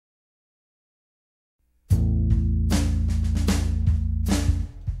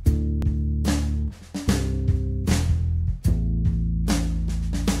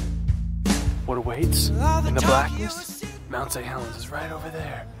distance, in the blackness, Mount St. Helens is right over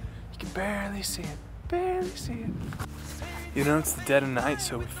there. You can barely see it, barely see it. You know, it's the dead of night,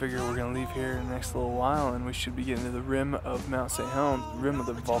 so we figure we're gonna leave here in the next little while and we should be getting to the rim of Mount St. Helens, rim of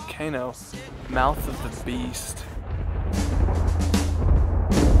the volcano, mouth of the beast.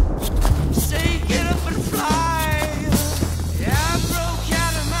 Say get up and fly. Yeah, I broke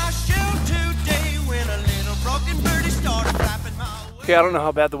out of my shell today when a little broken birdie started flapping my way. Okay, I don't know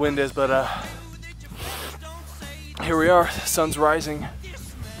how bad the wind is, but here we are, the sun's rising.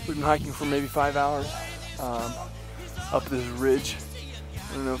 We've been hiking for maybe 5 hours up this ridge.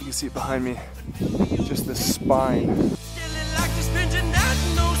 I don't know if you can see it behind me, just the spine.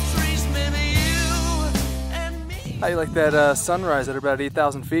 How you like that sunrise at about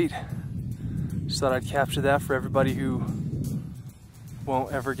 8,000 feet? Just thought I'd capture that for everybody who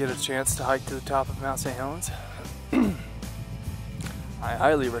won't ever get a chance to hike to the top of Mount St. Helens. I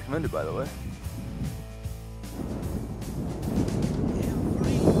highly recommend it, by the way.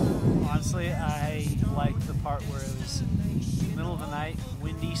 Honestly, I liked the part where it was middle of the night,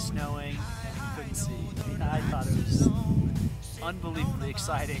 windy, snowing, and you couldn't see. I thought it was unbelievably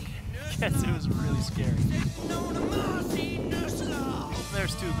exciting because it was really scary.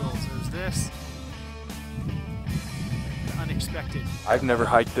 There's two goals. There's this, the unexpected. I've never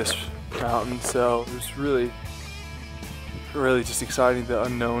hiked this mountain, so it was really just exciting, the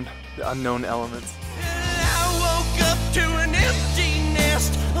unknown elements. I woke up to an